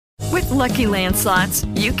Lucky Land Slots,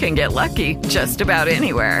 you can get lucky just about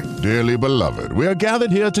anywhere. Dearly beloved, we are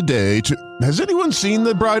gathered here today to... Has anyone seen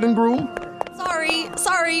the bride and groom?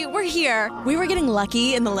 Sorry, we're here. We were getting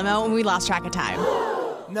lucky in the limo and we lost track of time.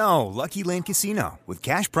 No, Lucky Land Casino, with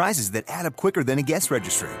cash prizes that add up quicker than a guest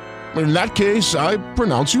registry. In that case, I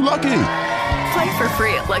pronounce you lucky. Play for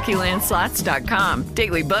free at LuckyLandSlots.com.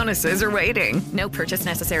 Daily bonuses are waiting. No purchase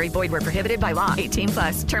necessary. Void where prohibited by law.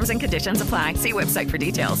 18+. Terms and conditions apply. See website for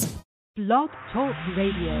details. Blog Talk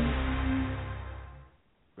Radio.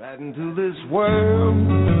 Right into this world,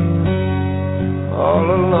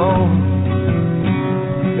 all alone.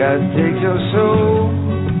 Gotta take your soul.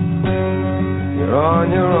 You're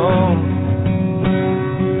on your own.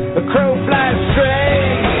 The crow flies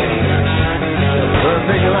straight, the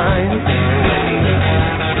perfect line.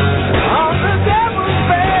 On the devil's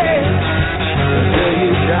face until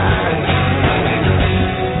you die.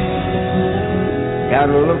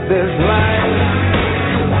 Gotta look this line.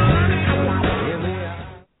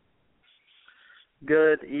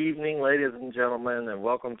 Good evening, ladies and gentlemen, and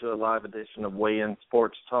welcome to a live edition of Weigh In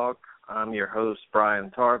Sports Talk. I'm your host, Brian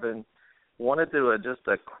Tarvin. Want to do just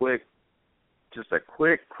a quick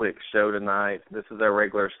show tonight. This is our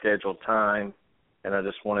regular scheduled time, and I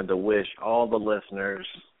just wanted to wish all the listeners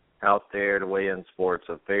out there to Weigh In Sports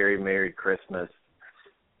a very Merry Christmas.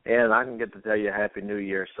 And I can get to tell you Happy New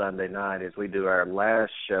Year Sunday night as we do our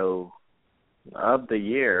last show of the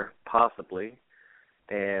year, possibly,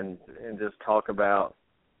 and just talk about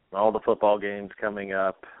all the football games coming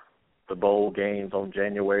up, the bowl games on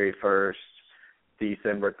January 1st,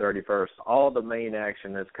 December 31st, all the main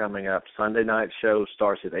action that's coming up. Sunday night show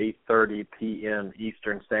starts at 8:30 p.m.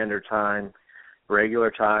 Eastern Standard Time. Regular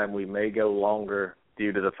time, we may go longer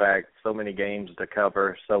due to the fact so many games to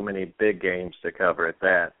cover, so many big games to cover at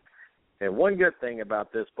that. And one good thing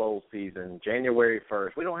about this bowl season, January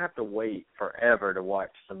 1st, we don't have to wait forever to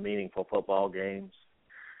watch some meaningful football games.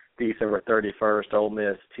 December 31st, Ole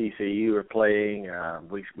Miss, TCU are playing.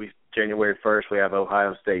 January 1st, we have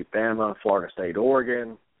Ohio State, Bama, Florida State,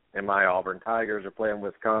 Oregon, and my Auburn Tigers are playing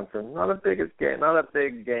Wisconsin. Not a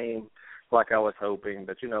big game like I was hoping,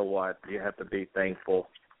 but you know what? You have to be thankful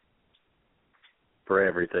for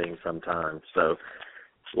everything sometimes. So,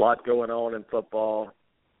 a lot going on in football.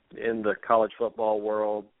 In the college football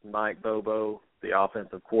world, Mike Bobo, the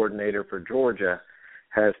offensive coordinator for Georgia,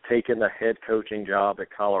 has taken the head coaching job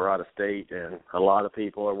at Colorado State, and a lot of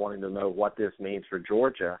people are wanting to know what this means for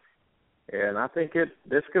Georgia. And I think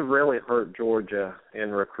this could really hurt Georgia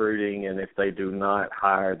in recruiting, and if they do not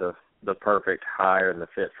hire the perfect hire and the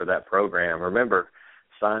fit for that program. Remember,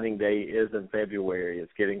 signing day is in February.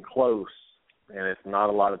 It's getting close, and it's not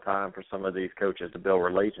a lot of time for some of these coaches to build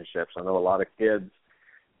relationships. I know a lot of kids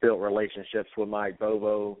built relationships with Mike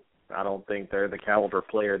Bobo. I don't think they're the caliber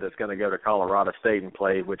player that's going to go to Colorado State and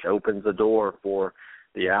play, which opens the door for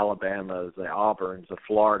the Alabamas, the Auburns, the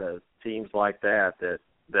Floridas, teams like that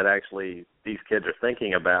actually these kids are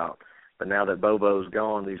thinking about. But now that Bobo's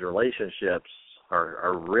gone, these relationships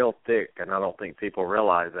are real thick, and I don't think people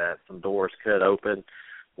realize that. Some doors could open.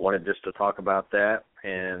 Wanted just to talk about that.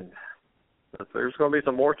 And there's going to be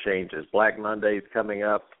some more changes. Black Monday's coming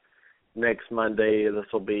up next Monday.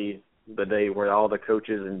 This will be the day where all the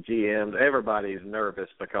coaches and GMs, everybody's nervous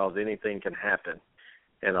because anything can happen.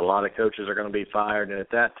 And a lot of coaches are going to be fired. And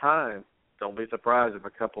at that time, don't be surprised if a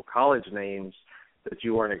couple college names that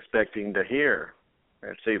you weren't expecting to hear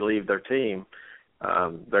or see leave their team,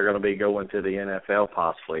 they're going to be going to the NFL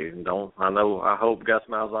possibly. And I hope Gus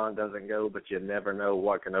Malzahn doesn't go, but you never know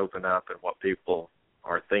what can open up and what people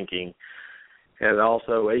are thinking. And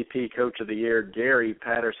also AP Coach of the Year, Gary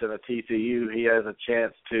Patterson of TCU, he has a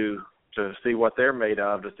chance to see what they're made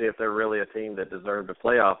of, to see if they're really a team that deserves a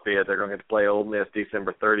playoff bid. They're going to get to play Ole Miss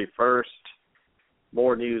December 31st.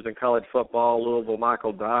 More news in college football. Louisville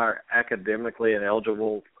Michael Dyer academically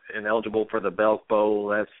ineligible for the Belk Bowl.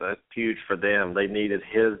 That's huge for them. They needed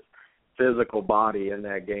his physical body in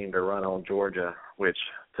that game to run on Georgia, which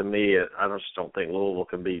to me, I just don't think Louisville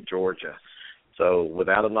can beat Georgia. So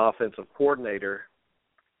without an offensive coordinator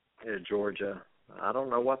in Georgia, I don't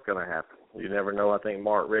know what's going to happen. You never know. I think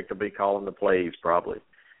Mark Richt will be calling the plays probably.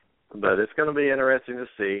 But it's going to be interesting to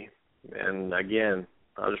see. And, again,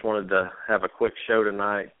 I just wanted to have a quick show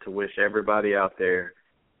tonight to wish everybody out there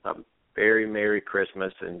a very Merry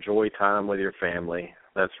Christmas. Enjoy time with your family.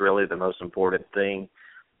 That's really the most important thing.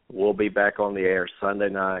 We'll be back on the air Sunday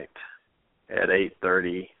night at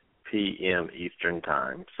 8:30 p.m. Eastern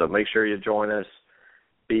Time. So make sure you join us.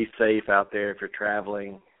 Be safe out there if you're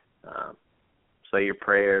traveling. Say your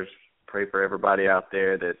prayers. Pray for everybody out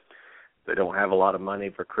there that they don't have a lot of money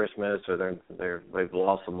for Christmas, or they've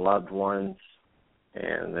lost some loved ones,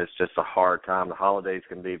 and it's just a hard time. The holidays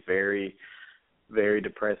can be very, very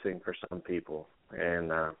depressing for some people,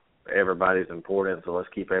 and everybody's important, so let's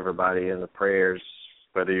keep everybody in the prayers.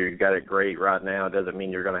 Whether you got it great right now doesn't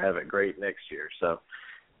mean you're going to have it great next year. So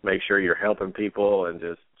make sure you're helping people and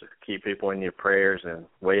just keep people in your prayers. And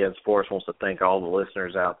Weigh In Sports wants to thank all the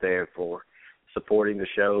listeners out there for supporting the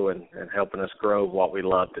show and helping us grow what we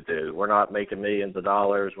love to do. We're not making millions of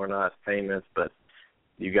dollars. We're not famous, but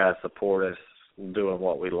you guys support us doing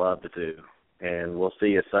what we love to do. And we'll see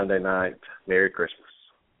you Sunday night. Merry Christmas.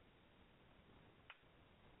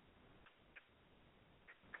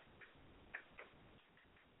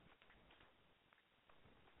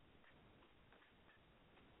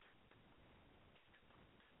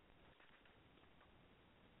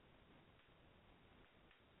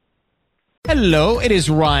 Hello, it is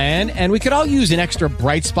Ryan, and we could all use an extra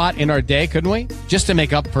bright spot in our day, couldn't we? Just to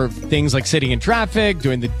make up for things like sitting in traffic,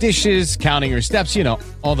 doing the dishes, counting your steps, you know,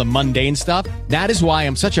 all the mundane stuff. That is why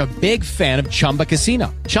I'm such a big fan of Chumba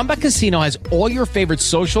Casino. Chumba Casino has all your favorite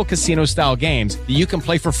social casino-style games that you can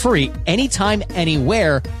play for free anytime,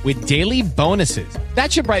 anywhere with daily bonuses.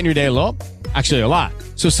 That should brighten your day a little. Actually, a lot.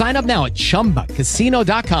 So sign up now at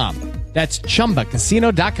ChumbaCasino.com. That's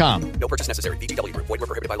ChumbaCasino.com. No purchase necessary. VGW Group. Void where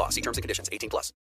prohibited by law. See terms and conditions. 18+.